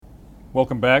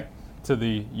Welcome back to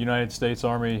the United States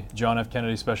Army John F.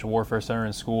 Kennedy Special Warfare Center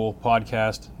and School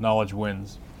podcast, Knowledge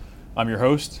Wins. I'm your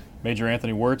host, Major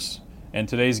Anthony Wirtz, and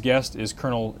today's guest is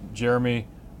Colonel Jeremy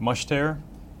Mushtair,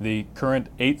 the current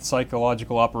 8th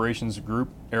Psychological Operations Group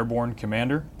Airborne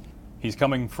Commander. He's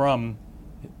coming from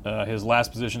his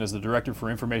last position as the Director for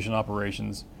Information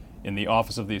Operations in the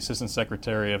Office of the Assistant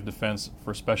Secretary of Defense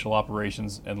for Special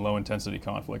Operations and Low Intensity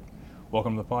Conflict.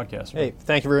 Welcome to the podcast. Sir. Hey,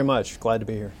 thank you very much. Glad to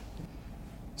be here.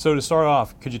 So to start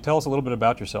off, could you tell us a little bit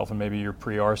about yourself and maybe your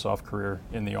pre-ARSOF career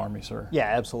in the Army, sir? Yeah,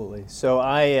 absolutely. So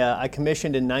I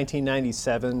commissioned in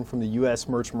 1997 from the U.S.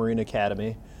 Merchant Marine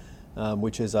Academy,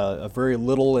 which is a very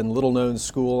little-known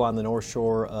school on the North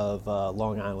Shore of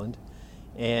Long Island.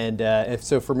 And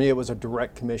so for me, it was a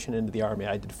direct commission into the Army.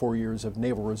 I did 4 years of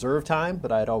Naval Reserve time,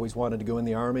 but I had always wanted to go in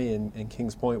the Army, and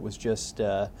Kings Point was just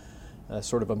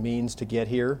sort of a means to get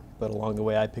here. But along the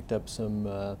way, I picked up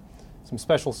some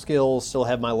special skills, still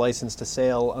have my license to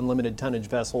sail unlimited tonnage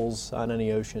vessels on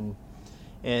any ocean.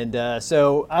 And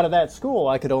so out of that school,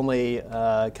 I could only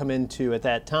come into, at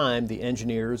that time, the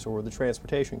engineers or the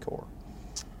transportation corps.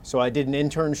 So I did an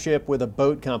internship with a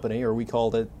boat company, or we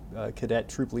called it Cadet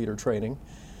Troop Leader Training,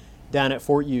 down at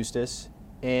Fort Eustis.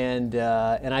 And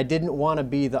I didn't want to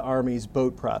be the Army's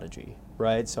boat prodigy,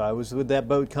 right? So I was with that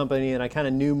boat company, and I kind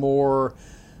of knew more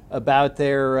about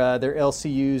their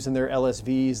LCUs and their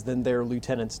LSVs than their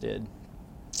lieutenants did.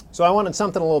 So I wanted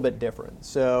something a little bit different.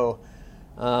 So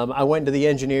I went to the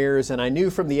engineers, and I knew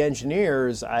from the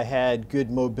engineers I had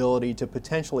good mobility to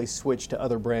potentially switch to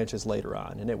other branches later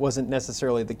on. And it wasn't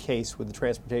necessarily the case with the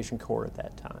Transportation Corps at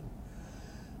that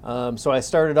time. So I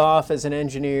started off as an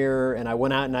engineer, and I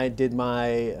went out and I did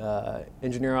my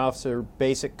engineer officer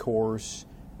basic course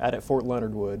out at Fort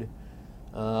Leonard Wood.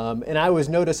 And I was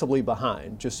noticeably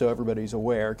behind, just so everybody's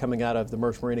aware. Coming out of the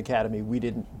Merchant Marine Academy, we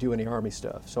didn't do any Army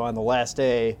stuff. So on the last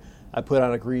day, I put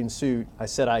on a green suit, I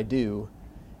said I do,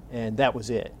 and that was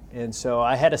it. And so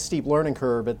I had a steep learning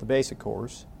curve at the basic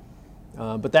course,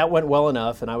 but that went well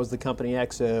enough, and I was the company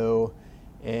XO,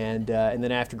 and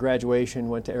then after graduation,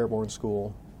 went to airborne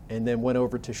school, and then went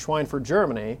over to Schweinfurt,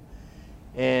 Germany,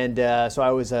 and so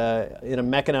I was in a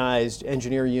mechanized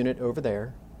engineer unit over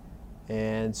there.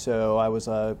 And so I was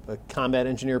a combat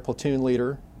engineer platoon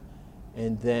leader.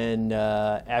 And then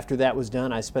after that was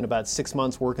done, I spent about 6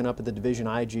 months working up at the Division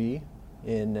IG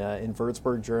in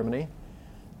Würzburg, Germany.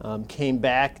 Came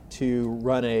back to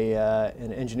run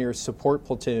an engineer support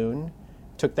platoon.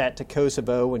 Took that to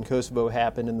Kosovo when Kosovo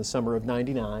happened in the summer of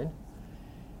 '99.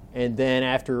 And then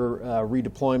after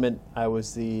redeployment, I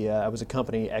was a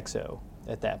company XO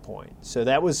at that point. So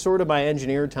that was sort of my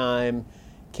engineer time.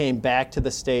 Came back to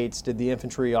the States, did the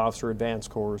infantry officer advanced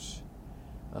course,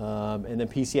 and then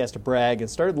PCS to Bragg, and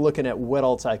started looking at what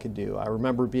else I could do. I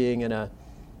remember being in a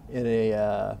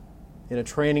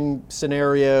training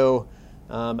scenario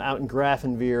out in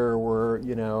Grafenwehr, where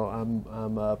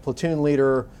I'm a platoon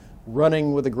leader,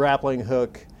 running with a grappling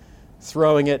hook,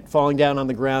 throwing it, falling down on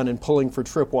the ground, and pulling for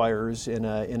tripwires in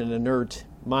an inert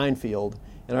minefield.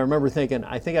 And I remember thinking,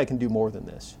 I think I can do more than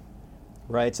this.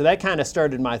 Right, so that kind of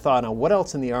started my thought on what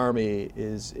else in the Army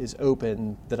is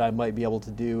open that I might be able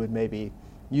to do and maybe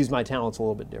use my talents a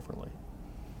little bit differently.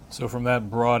 So from that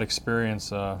broad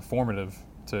experience, formative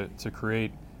to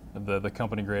create the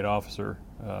company grade officer,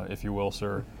 if you will,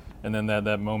 sir, and then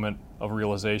that moment of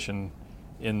realization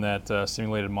in that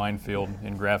simulated minefield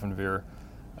in Grafenwehr,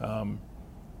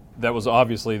 that was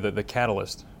obviously the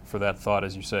catalyst for that thought,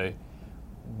 as you say.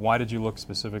 Why did you look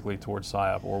specifically towards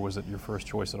PSYOP, or was it your first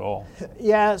choice at all?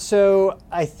 Yeah, so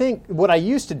I think what I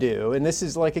used to do, and this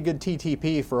is like a good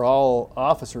TTP for all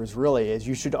officers really, is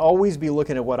you should always be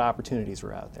looking at what opportunities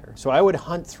are out there. So I would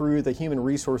hunt through the Human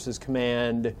Resources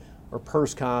Command, or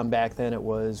PERSCOM back then it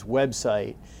was,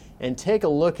 website, and take a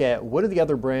look at what do the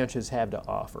other branches have to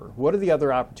offer? What are the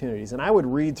other opportunities? And I would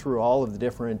read through all of the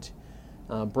different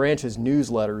branches'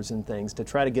 newsletters and things to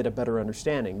try to get a better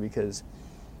understanding, because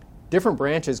different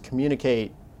branches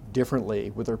communicate differently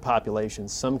with their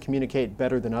populations. Some communicate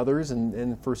better than others,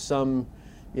 and for some,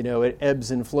 it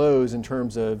ebbs and flows in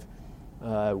terms of,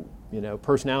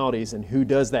 personalities and who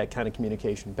does that kind of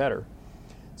communication better.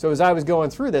 So as I was going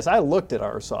through this, I looked at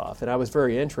ARSOF, and I was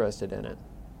very interested in it.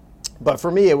 But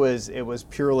for me, it was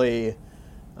purely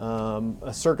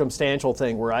a circumstantial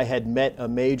thing where I had met a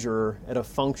major at a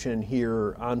function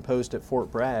here on post at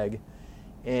Fort Bragg,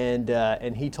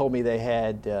 and he told me they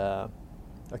had a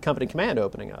company command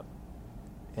opening up.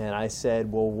 And I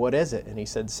said, well, what is it? And he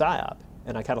said, PSYOP.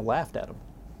 And I kind of laughed at him.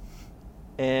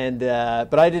 And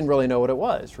but I didn't really know what it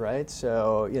was, right?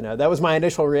 So, that was my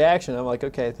initial reaction. I'm like,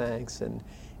 okay, thanks. And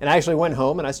I actually went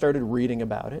home and I started reading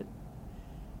about it.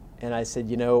 And I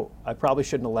said, I probably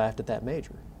shouldn't have laughed at that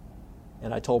major.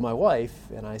 And I told my wife,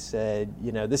 and I said,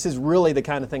 this is really the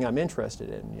kind of thing I'm interested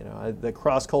in. The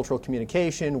cross-cultural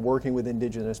communication, working with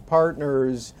indigenous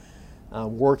partners,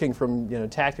 working from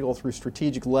tactical through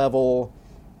strategic level,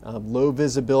 low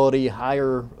visibility,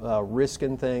 higher risk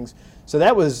and things. So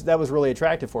that was really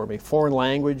attractive for me. Foreign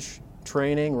language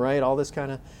training, right? All this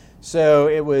kind of. So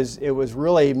it was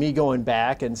really me going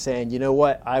back and saying, you know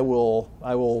what, I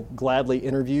will gladly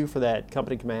interview for that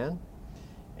company command.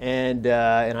 And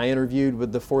I interviewed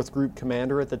with the 4th Group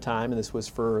Commander at the time, and this was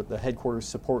for the headquarters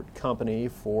support company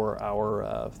for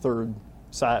our 3rd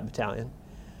SIOP Battalion.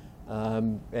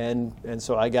 And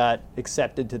so I got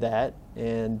accepted to that,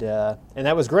 and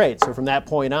that was great. So from that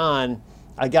point on,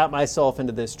 I got myself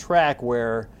into this track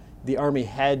where the Army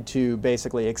had to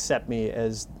basically accept me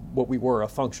as what we were, a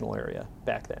functional area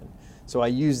back then. So I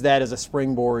used that as a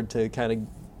springboard to kind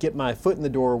of get my foot in the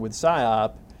door with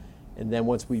SIOP. And then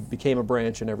once we became a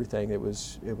branch and everything, it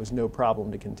was no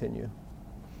problem to continue.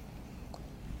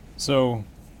 So,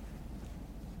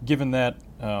 given that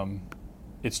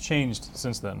it's changed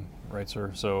since then, right,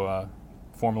 sir? So,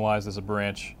 formalized as a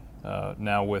branch.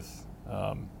 Now with,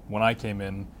 when I came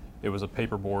in, it was a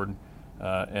paper board,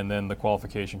 and then the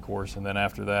qualification course. And then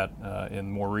after that, in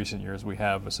more recent years, we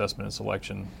have assessment and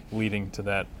selection leading to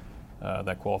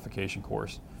that qualification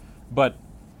course. But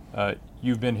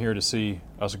you've been here to see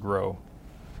us grow.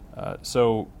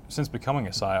 So since becoming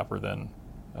a SIOPer then,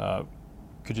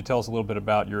 could you tell us a little bit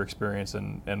about your experience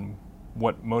and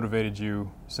what motivated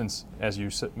you, since, as you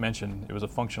mentioned, it was a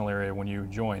functional area when you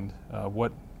joined,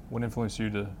 what influenced you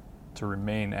to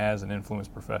remain as an influence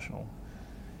professional?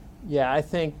 Yeah, I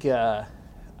think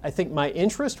my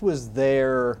interest was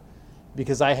there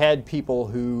because I had people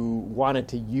who wanted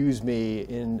to use me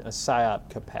in a SIOP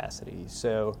capacity.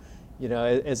 So,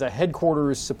 as a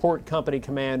headquarters support company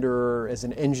commander, as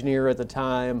an engineer at the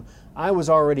time, I was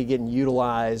already getting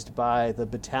utilized by the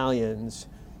battalions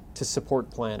to support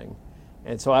planning.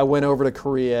 And so I went over to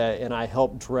Korea and I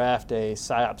helped draft a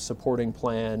SIOP supporting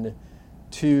plan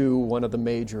to one of the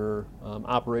major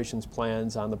operations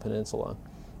plans on the peninsula.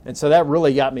 And so that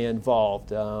really got me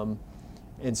involved.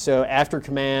 And so after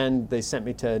command, they sent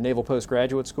me to Naval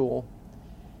Postgraduate School.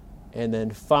 And then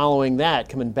following that,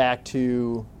 coming back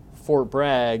to Fort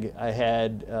Bragg, I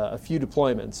had a few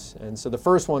deployments. And so the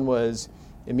first one was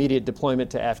immediate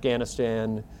deployment to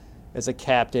Afghanistan as a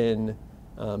captain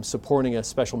supporting a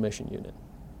special mission unit.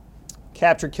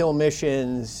 Capture kill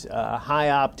missions, high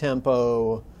op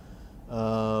tempo,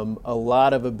 a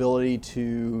lot of ability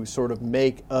to sort of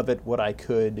make of it what I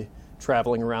could,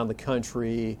 traveling around the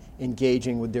country,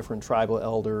 engaging with different tribal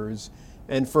elders,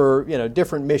 and for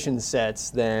different mission sets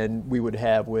than we would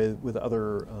have with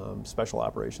other special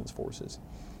operations forces.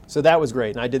 So that was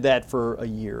great, and I did that for a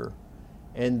year.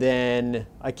 And then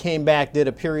I came back, did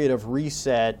a period of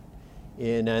reset,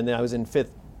 and I was in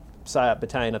 5th SIOP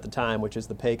Battalion at the time, which is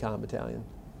the PACOM Battalion.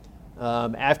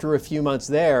 After a few months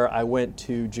there, I went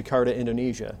to Jakarta,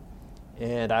 Indonesia,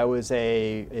 and I was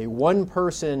a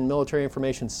one-person military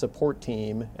information support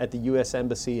team at the U.S.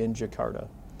 Embassy in Jakarta.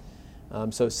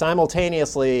 So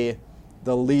simultaneously,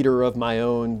 the leader of my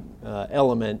own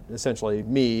element, essentially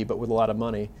me, but with a lot of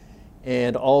money,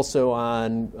 and also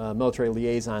on military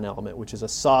liaison element, which is a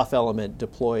SOF element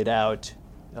deployed out,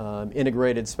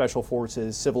 integrated special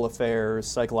forces, civil affairs,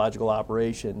 psychological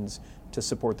operations to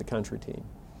support the country team.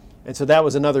 And so that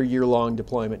was another year-long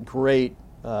deployment. Great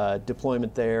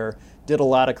deployment there. Did a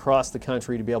lot across the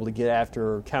country to be able to get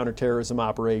after counterterrorism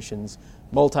operations,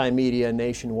 multimedia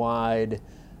nationwide,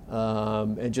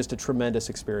 and just a tremendous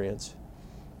experience.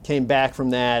 Came back from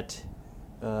that,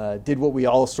 did what we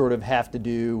all sort of have to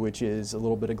do, which is a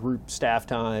little bit of group staff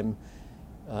time,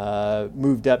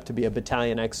 moved up to be a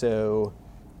battalion XO,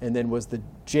 and then was the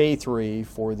J3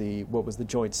 for what was the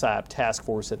Joint SIOP Task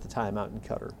Force at the time out in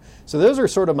Qatar. So those are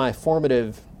sort of my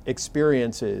formative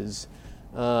experiences.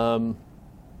 And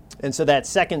so that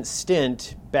second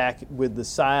stint back with the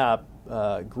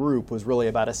SIOP group was really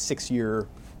about a 6-year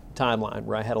timeline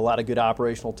where I had a lot of good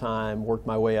operational time, worked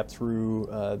my way up through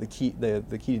the key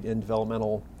and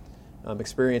developmental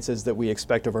experiences that we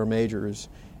expect of our majors,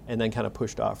 and then kind of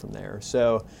pushed off from there.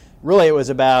 So really it was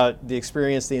about the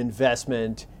experience, the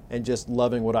investment, and just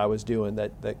loving what I was doing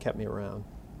that kept me around.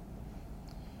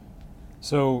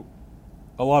 So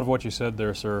a lot of what you said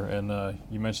there, sir, and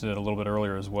you mentioned it a little bit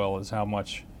earlier as well, is how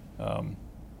much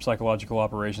psychological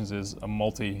operations is a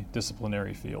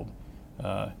multidisciplinary field.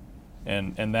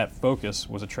 And that focus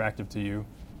was attractive to you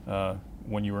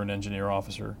when you were an engineer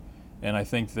officer. And I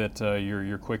think that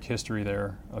your quick history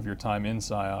there of your time in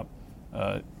SIOP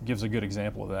gives a good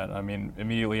example of that. I mean,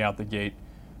 immediately out the gate,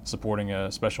 supporting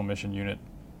a special mission unit,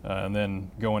 and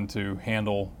then going to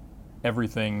handle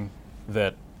everything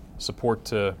that support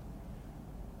to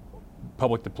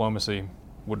public diplomacy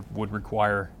would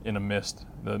require in a MIST,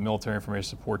 the Military Information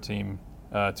Support Team,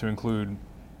 to include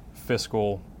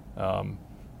fiscal,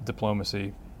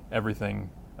 diplomacy, everything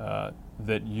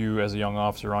that you as a young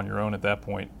officer on your own at that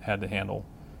point had to handle.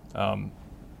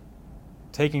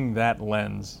 Taking that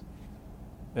lens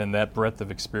and that breadth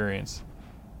of experience,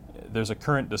 there's a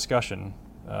current discussion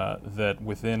that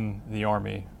within the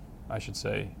Army, I should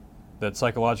say, that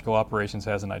psychological operations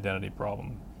has an identity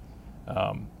problem.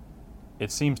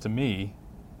 It seems to me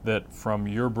that from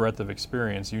your breadth of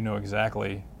experience, you know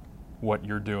exactly what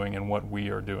you're doing and what we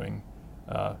are doing,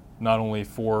 not only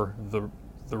for the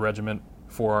regiment,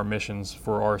 for our missions,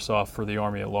 for RSOF, for the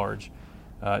Army at large.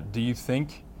 Do you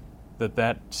think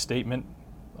that statement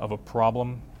of a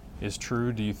problem is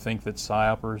true? Do you think that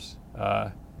PSYOPers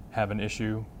have an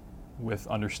issue with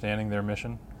understanding their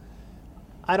mission?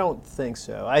 I don't think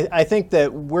so. I think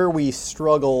that where we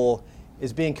struggle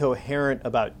is being coherent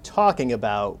about talking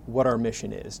about what our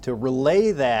mission is, to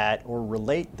relay that or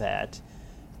relate that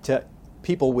to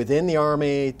people within the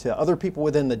Army, to other people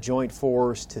within the Joint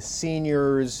Force, to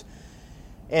seniors.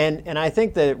 And I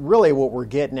think that really what we're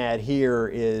getting at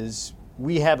here is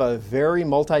we have a very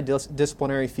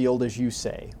multidisciplinary field, as you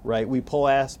say, right? We pull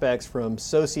aspects from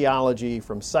sociology,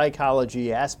 from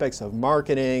psychology, aspects of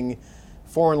marketing,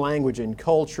 foreign language and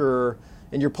culture,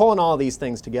 and you're pulling all of these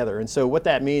things together. And so what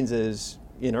that means is,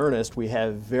 in earnest, we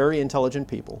have very intelligent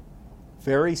people,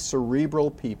 very cerebral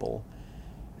people,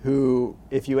 who,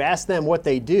 if you ask them what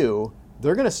they do,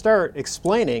 they're going to start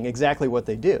explaining exactly what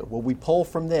they do. Well, we pull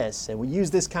from this, and we use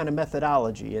this kind of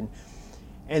methodology.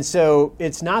 And so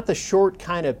it's not the short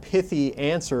kind of pithy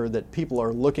answer that people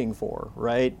are looking for,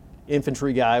 right?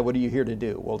 Infantry guy, what are you here to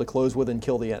do? Well, to close with and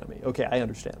kill the enemy. Okay, I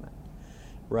understand that,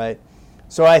 right?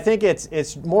 So I think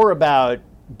it's more about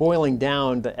boiling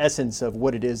down the essence of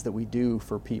what it is that we do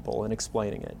for people and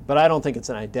explaining it. But I don't think it's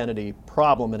an identity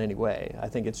problem in any way. I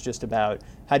think it's just about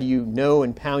how do you know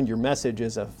and pound your message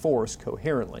as a force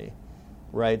coherently,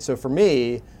 right? So for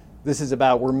me, this is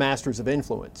about we're masters of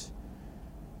influence.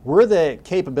 We're the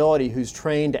capability who's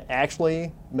trained to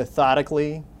actually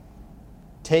methodically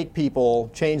take people,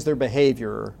 change their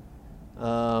behavior,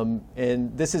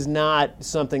 and this is not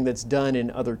something that's done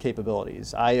in other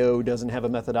capabilities. IO doesn't have a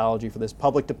methodology for this.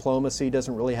 Public diplomacy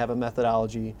doesn't really have a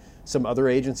methodology. Some other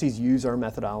agencies use our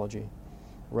methodology,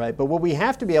 right? But what we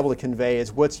have to be able to convey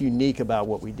is what's unique about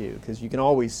what we do, because you can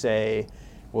always say,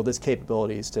 well, this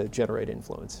capability is to generate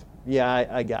influence. Yeah,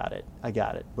 I got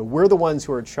it. But we're the ones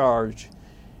who are charged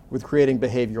with creating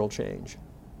behavioral change.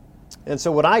 And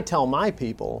so what I tell my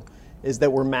people is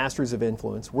that we're masters of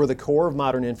influence. We're the core of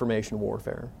modern information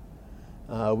warfare.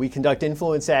 We conduct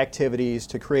influence activities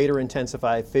to create or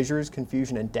intensify fissures,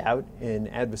 confusion, and doubt in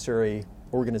adversary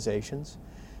organizations.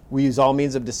 We use all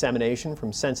means of dissemination,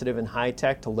 from sensitive and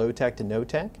high-tech to low-tech to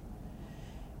no-tech.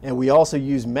 And we also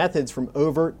use methods from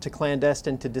overt to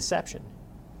clandestine to deception.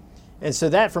 And so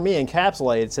that, for me,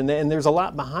 encapsulates, and there's a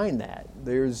lot behind that.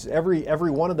 There's every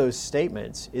one of those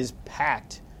statements is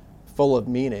packed full of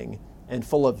meaning and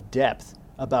full of depth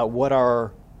about what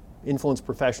our influence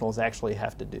professionals actually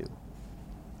have to do.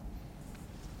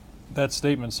 That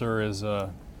statement, sir, is,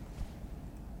 let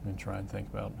me try and think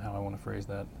about how I want to phrase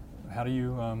that. How do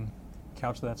you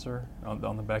couch that, sir,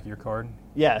 on the back of your card?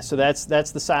 Yeah, so that's the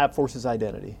PSYOP Force's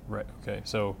identity. Right, okay.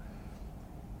 So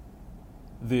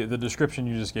the description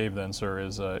you just gave then, sir,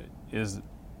 is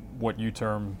what you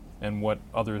term and what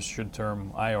others should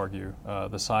term, I argue, the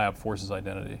PSYOP Force's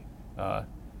identity.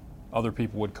 Other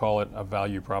people would call it a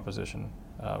value proposition,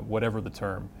 whatever the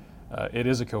term. It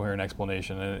is a coherent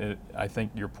explanation, and I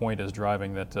think your point is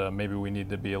driving that maybe we need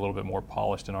to be a little bit more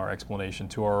polished in our explanation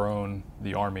to our own,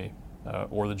 the Army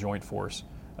or the Joint Force,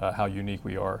 how unique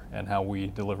we are and how we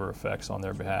deliver effects on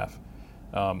their behalf.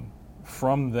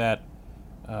 From that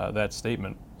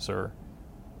statement, sir,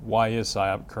 why is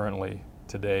PSYOP currently,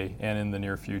 today, and in the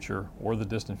near future or the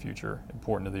distant future,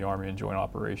 important to the Army and joint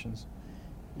operations?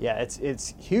 Yeah,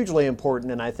 it's hugely important,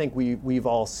 and I think we've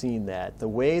all seen that. The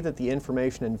way that the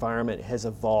information environment has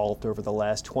evolved over the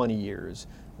last 20 years,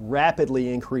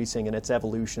 rapidly increasing in its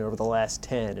evolution over the last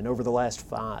 10 and over the last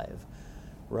 5,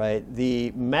 right?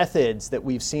 The methods that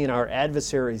we've seen our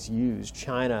adversaries use,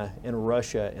 China and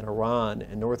Russia and Iran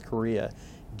and North Korea,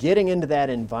 getting into that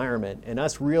environment and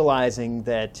us realizing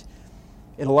that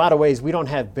in a lot of ways we don't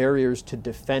have barriers to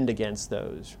defend against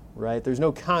those, right? There's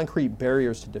no concrete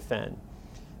barriers to defend.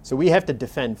 So we have to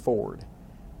defend forward.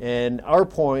 And our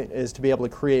point is to be able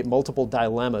to create multiple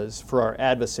dilemmas for our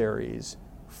adversaries,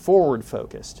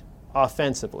 forward-focused,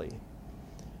 offensively.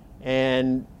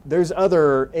 And there's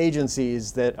other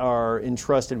agencies that are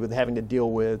entrusted with having to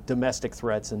deal with domestic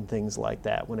threats and things like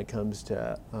that when it comes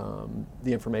to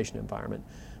the information environment.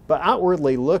 But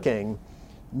outwardly looking,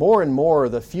 more and more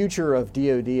the future of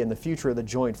DoD and the future of the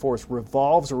Joint Force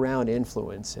revolves around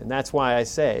influence. And that's why I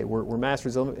say we're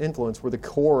masters of influence. We're the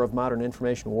core of modern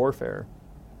information warfare.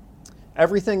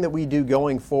 Everything that we do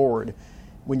going forward,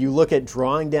 when you look at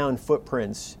drawing down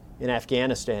footprints in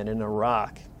Afghanistan, in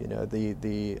Iraq,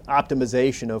 the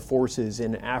optimization of forces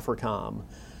in AFRICOM,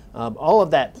 all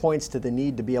of that points to the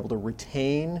need to be able to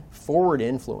retain forward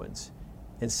influence.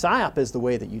 And PSYOP is the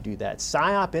way that you do that.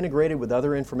 PSYOP integrated with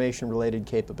other information-related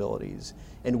capabilities.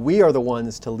 And we are the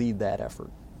ones to lead that effort.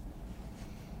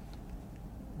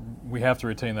 We have to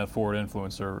retain that forward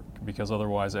influence, because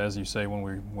otherwise, as you say,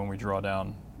 when we draw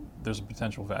down, there's a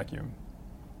potential vacuum.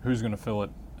 Who's going to fill it?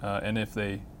 And if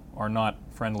they are not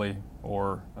friendly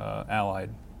or allied,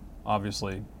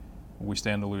 obviously we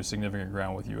stand to lose significant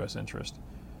ground with U.S. interest.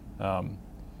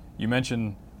 You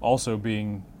mentioned also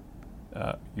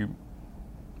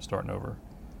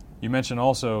You mentioned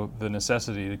also the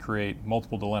necessity to create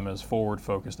multiple dilemmas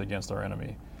forward-focused against our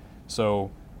enemy. So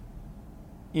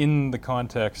in the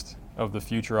context of the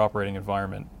future operating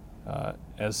environment,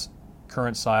 as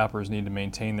current PSYOPers need to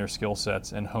maintain their skill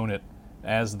sets and hone it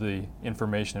as the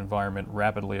information environment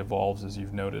rapidly evolves, as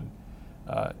you've noted,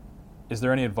 is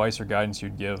there any advice or guidance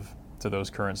you'd give to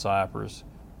those current PSYOPers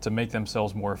to make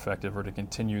themselves more effective or to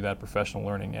continue that professional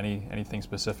learning? Anything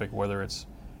specific, whether it's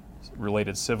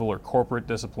related civil or corporate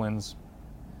disciplines,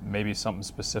 maybe something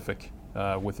specific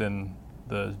within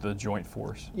the Joint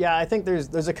Force? Yeah, I think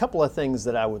there's a couple of things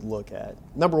that I would look at.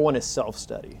 Number one is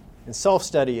self-study. And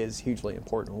self-study is hugely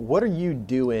important. What are you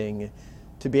doing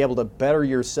to be able to better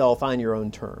yourself on your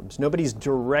own terms? Nobody's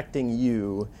directing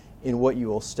you in what you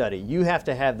will study. You have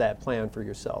to have that plan for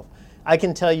yourself. I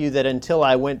can tell you that until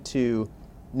I went to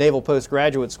Naval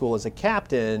Postgraduate School as a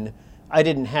captain, I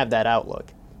didn't have that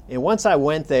outlook. And once I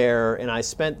went there and I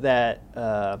spent that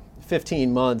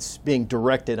 15 months being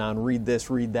directed on read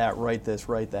this, read that, write this,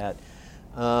 write that,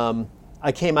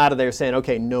 I came out of there saying,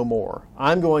 okay, no more.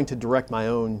 I'm going to direct my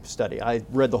own study. I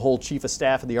read the whole Chief of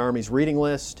Staff of the Army's reading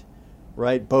list,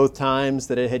 right, both times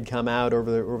that it had come out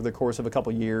over the course of a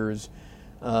couple years.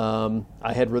 I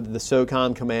had read the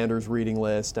SOCOM commander's reading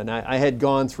list, and I had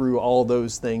gone through all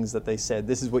those things that they said,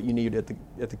 this is what you need at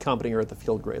the company or at the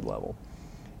field grade level.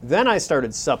 Then I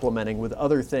started supplementing with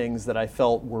other things that I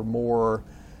felt were more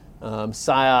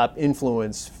PSYOP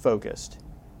influence focused,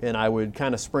 and I would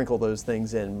kind of sprinkle those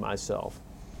things in myself.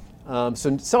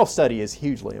 So self-study is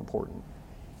hugely important.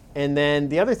 And then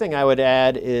the other thing I would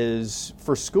add is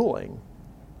for schooling,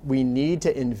 we need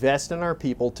to invest in our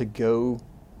people to go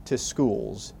to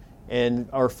schools, and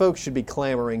our folks should be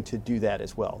clamoring to do that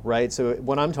as well, right? So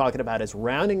what I'm talking about is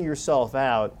rounding yourself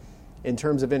out in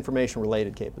terms of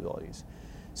information-related capabilities.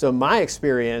 So my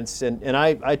experience, and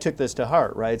I took this to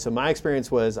heart, right? So my experience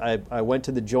was I went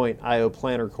to the Joint I.O.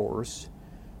 Planner course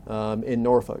in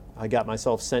Norfolk. I got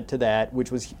myself sent to that, which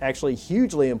was actually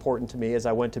hugely important to me as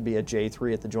I went to be a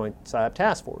J3 at the Joint PSYOP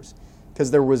Task Force,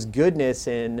 because there was goodness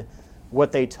in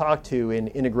what they talked to in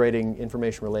integrating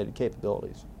information-related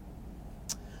capabilities.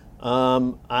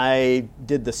 I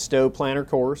did the STO Planner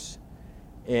course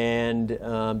and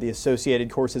the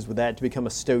associated courses with that to become a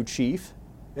STO Chief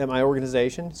at my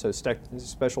organization, so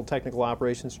Special Technical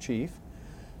Operations Chief.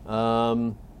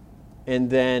 And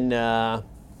then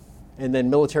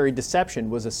military deception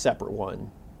was a separate one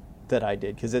that I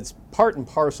did, because it's part and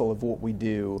parcel of what we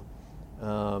do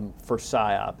for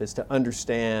PSYOP, is to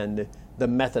understand the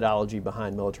methodology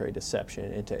behind military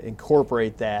deception and to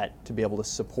incorporate that to be able to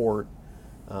support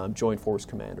Joint Force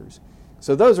commanders.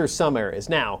 So those are some areas.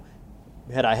 Now,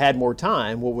 had I had more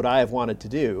time, what would I have wanted to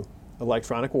do?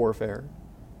 Electronic warfare,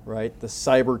 right? The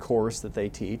cyber course that they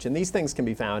teach. And these things can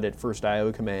be found at First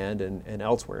I.O. Command and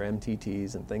elsewhere,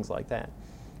 MTTs and things like that.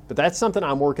 But that's something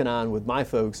I'm working on with my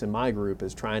folks in my group,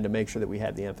 is trying to make sure that we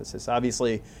have the emphasis.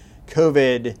 Obviously,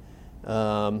 COVID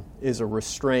is a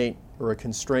restraint or a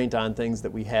constraint on things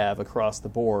that we have across the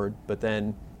board. But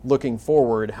then looking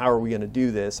forward, how are we going to do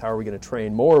this? How are we going to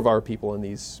train more of our people in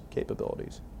these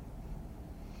capabilities?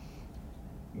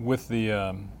 With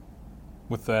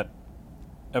that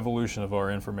evolution of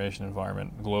our information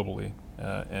environment globally,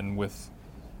 and with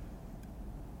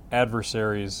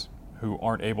adversaries who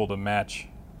aren't able to match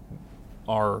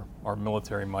our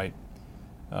military might,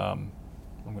 I'm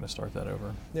going to start that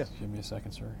over. Yeah. Give me a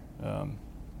second, sir.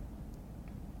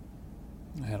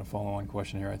 I had a follow-on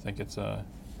question here. I think it's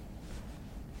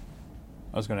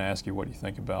I was going to ask you what you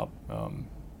think about, let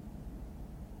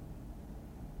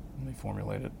me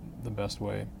formulate it the best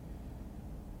way.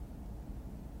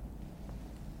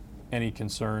 Any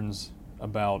concerns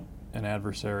about an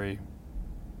adversary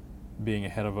being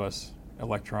ahead of us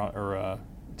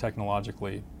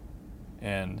technologically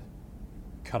and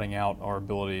cutting out our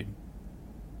ability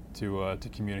to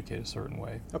communicate a certain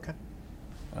way? Okay.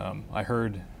 I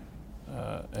heard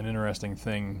an interesting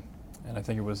thing, and I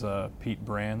think it was Pete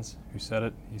Brands who said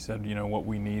it. He said, what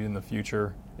we need in the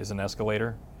future is an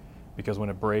escalator, because when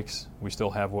it breaks, we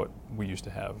still have what we used to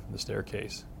have, the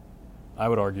staircase. I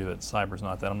would argue that cyber's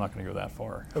not that. I'm not going to go that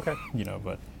far. Okay.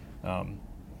 But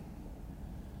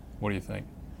what do you think?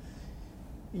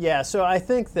 Yeah, so I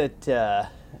think that...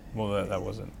 well, that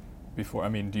wasn't before. I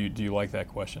mean, do you like that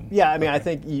question? Yeah, I mean, okay. I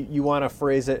think you want to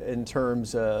phrase it in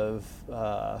terms of,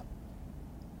 our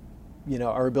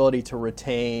ability to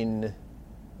retain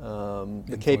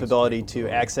the capability to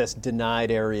access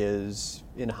denied areas,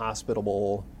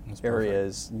 inhospitable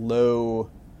areas, low...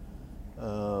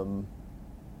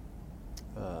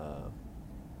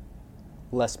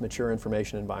 less mature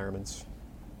information environments.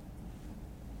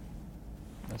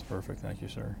 That's perfect. Thank you,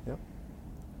 sir. Yep.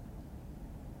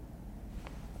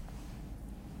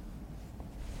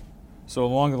 So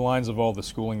along the lines of all the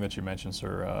schooling that you mentioned,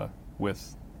 sir,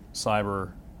 with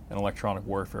cyber and electronic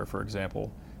warfare, for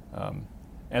example,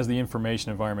 as the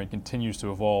information environment continues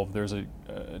to evolve, there's a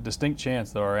distinct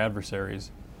chance that our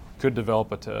adversaries could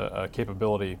develop a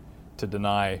capability to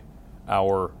deny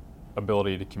our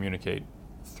ability to communicate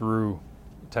through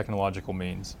technological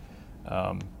means.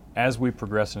 As we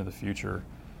progress into the future,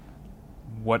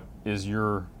 what is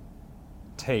your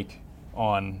take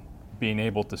on being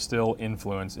able to still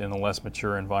influence in a less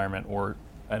mature environment or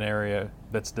an area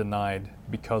that's denied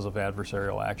because of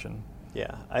adversarial action?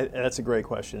 Yeah, that's a great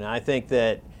question. I think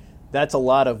that's a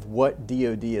lot of what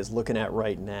DoD is looking at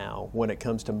right now when it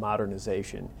comes to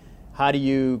modernization. How do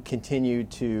you continue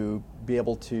to be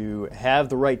able to have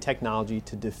the right technology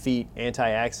to defeat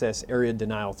anti-access area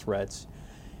denial threats?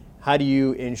 How do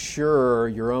you ensure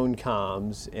your own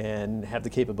comms and have the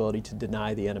capability to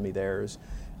deny the enemy theirs?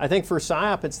 I think for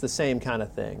PSYOP, it's the same kind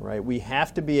of thing, right? We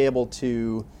have to be able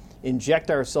to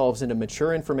inject ourselves into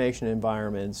mature information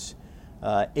environments,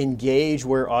 engage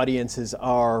where audiences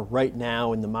are right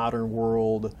now in the modern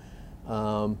world,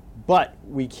 but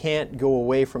we can't go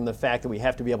away from the fact that we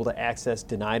have to be able to access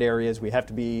denied areas. We have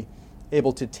to be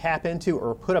able to tap into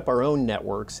or put up our own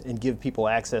networks and give people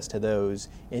access to those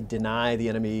and deny the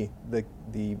enemy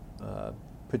the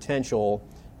potential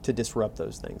to disrupt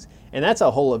those things. And that's a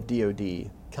whole of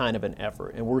DoD kind of an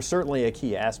effort, and we're certainly a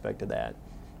key aspect of that.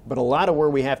 But a lot of where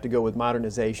we have to go with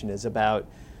modernization is about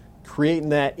creating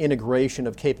that integration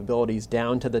of capabilities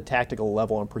down to the tactical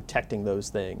level and protecting those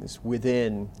things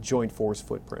within joint force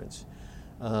footprints.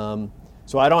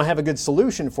 So I don't have a good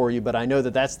solution for you, but I know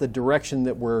that that's the direction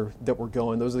that we're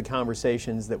going. Those are the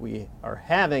conversations that we are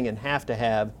having and have to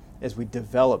have as we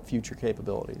develop future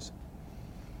capabilities.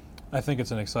 I think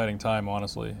it's an exciting time,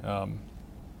 honestly.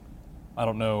 I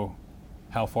don't know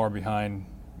how far behind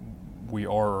we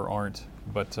are or aren't,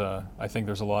 but I think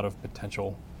there's a lot of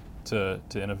potential to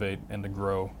innovate and to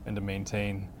grow and to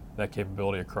maintain that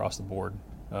capability across the board,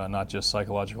 not just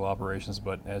psychological operations,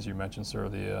 but as you mentioned, sir,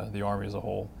 the Army as a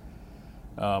whole.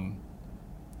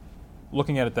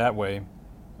 Looking at it that way,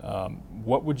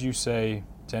 what would you say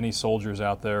to any soldiers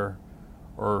out there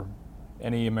or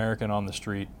any American on the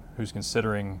street who's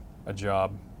considering a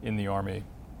job in the Army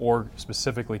or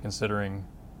specifically considering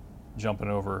jumping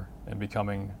over and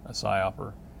becoming a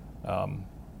PSYOPer?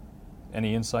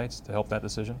 Any insights to help that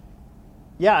decision?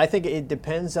 Yeah, I think it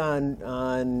depends on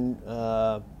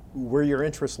where your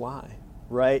interests lie,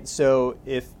 right? So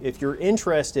if you're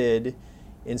interested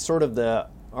in sort of the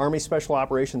Army Special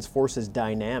Operations Forces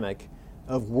dynamic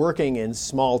of working in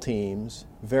small teams,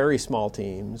 very small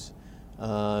teams,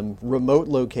 remote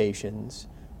locations,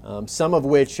 some of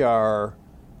which are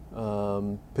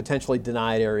potentially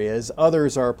denied areas,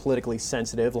 others are politically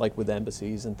sensitive, like with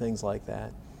embassies and things like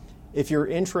that. If you're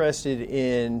interested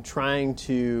in trying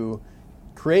to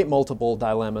create multiple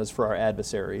dilemmas for our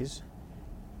adversaries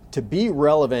to be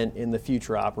relevant in the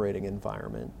future operating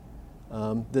environment,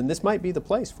 then this might be the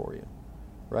place for you,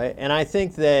 right? And I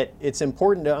think that it's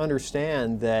important to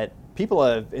understand that people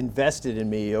have invested in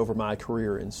me over my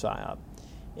career in PSYOP.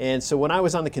 And so when I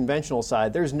was on the conventional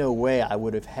side, there's no way I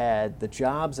would have had the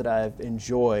jobs that I've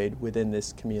enjoyed within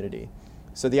this community.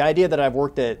 So the idea that I've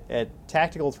worked at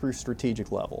tactical through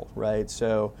strategic level, right?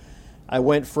 So I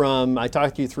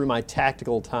talked to you through my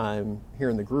tactical time here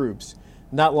in the groups.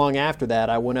 Not long after that,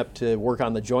 I went up to work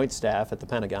on the joint staff at the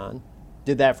Pentagon.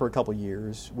 did that for a couple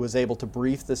years, was able to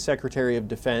brief the Secretary of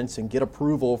Defense and get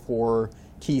approval for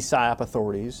key PSYOP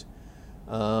authorities,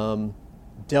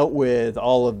 dealt with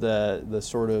all of the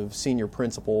sort of senior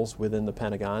principals within the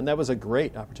Pentagon. That was a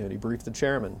great opportunity. Briefed the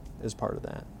chairman as part of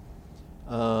that.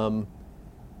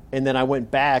 And then I went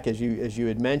back, as you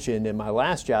had mentioned, in my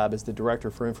last job as the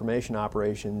Director for Information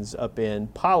Operations up in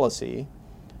policy,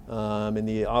 in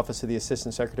the Office of the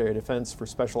Assistant Secretary of Defense for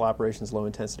Special Operations Low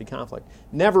Intensity Conflict.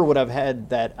 Never would have had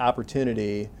that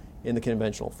opportunity in the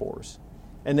conventional force.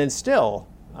 And then still,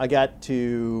 I got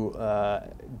to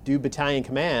do battalion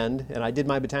command, and I did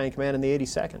my battalion command in the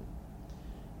 82nd.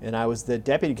 And I was the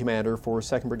deputy commander for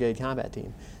 2nd Brigade Combat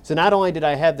Team. So not only did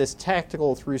I have this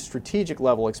tactical through strategic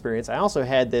level experience, I also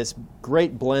had this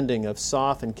great blending of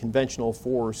SOF and conventional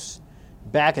force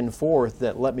back and forth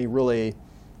that let me really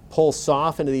pull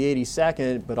SOF into the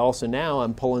 82nd, but also now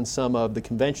I'm pulling some of the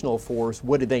conventional force,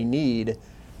 what do they need,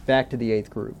 back to the 8th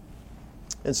Group.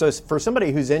 And so for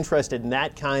somebody who's interested in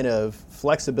that kind of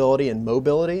flexibility and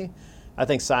mobility, I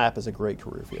think PSYOP is a great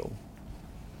career field.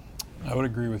 I would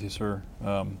agree with you, sir.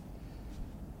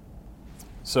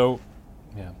 So,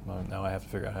 now I have to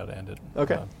figure out how to end it.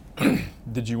 Okay.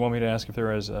 Did you want me to ask if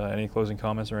there was any closing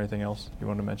comments or anything else you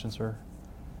wanted to mention, sir?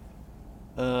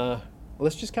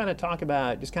 Let's just kind of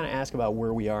ask about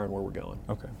where we are and where we're going.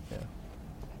 Okay. Yeah.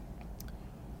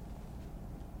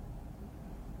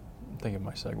 I'm thinking of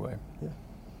my segue. Yeah.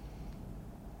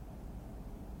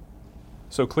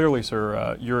 So clearly,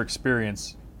 sir, your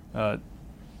experience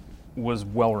was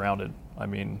well-rounded. I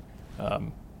mean,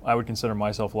 I would consider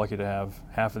myself lucky to have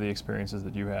half of the experiences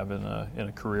that you have in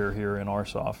a career here in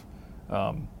RSOF.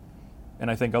 And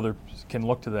I think others can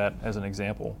look to that as an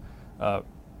example.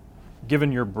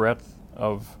 Given your breadth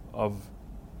of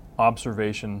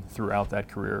observation throughout that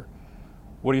career,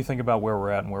 what do you think about where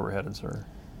we're at and where we're headed, sir?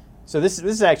 So this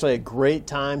is actually a great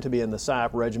time to be in the PSYOP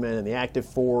regiment and the active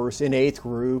force in 8th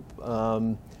Group.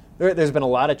 There's been a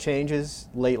lot of changes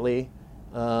lately.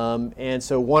 And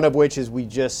so one of which is we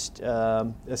just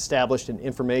established an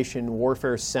information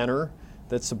warfare center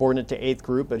that's subordinate to 8th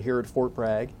Group, but here at Fort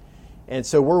Bragg. And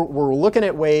so we're looking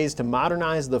at ways to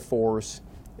modernize the force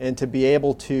and to be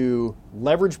able to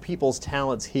leverage people's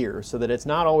talents here so that it's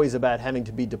not always about having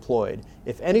to be deployed.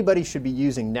 If anybody should be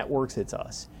using networks, it's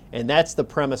us. And that's the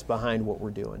premise behind what we're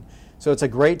doing. So it's a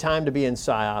great time to be in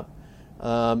PSYOP.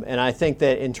 And I think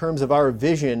that in terms of our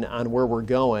vision on where we're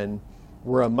going,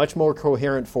 we're a much more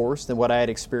coherent force than what I had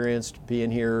experienced being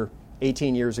here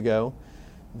 18 years ago.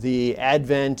 The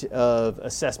advent of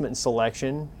assessment and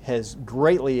selection has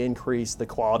greatly increased the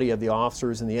quality of the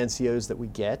officers and the NCOs that we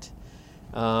get.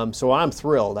 So I'm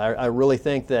thrilled. I really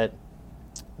think that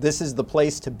this is the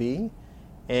place to be,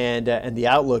 and the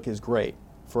outlook is great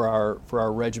for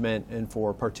our regiment and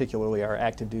for particularly our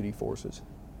active duty forces.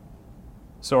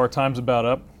 So our time's about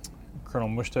up. Colonel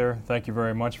Mushtair, thank you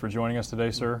very much for joining us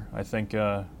today, sir. I think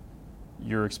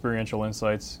your experiential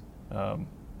insights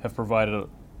have provided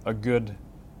a good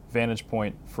vantage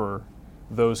point for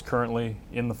those currently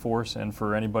in the force and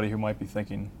for anybody who might be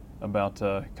thinking about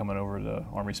coming over to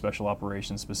Army Special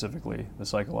Operations, specifically the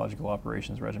Psychological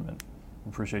Operations Regiment.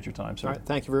 Appreciate your time, sir. All right,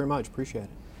 thank you very much. Appreciate it.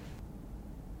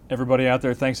 Everybody out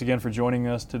there, thanks again for joining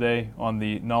us today on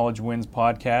the Knowledge Wins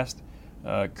podcast.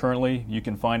 Currently, you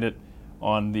can find it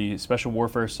on the Special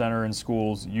Warfare Center and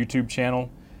Schools YouTube channel.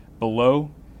 Below,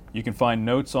 you can find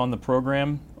notes on the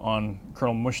program on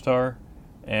Colonel Mushtair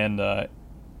and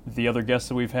the other guests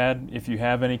that we've had. If you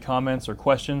have any comments or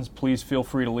questions, please feel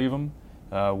free to leave them.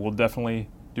 We'll definitely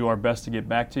do our best to get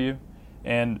back to you.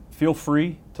 And feel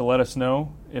free to let us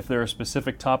know if there are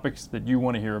specific topics that you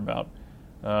want to hear about.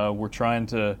 We're trying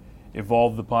to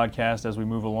evolve the podcast as we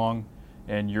move along,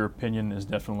 and your opinion is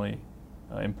definitely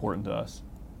important to us.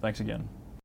 Thanks again.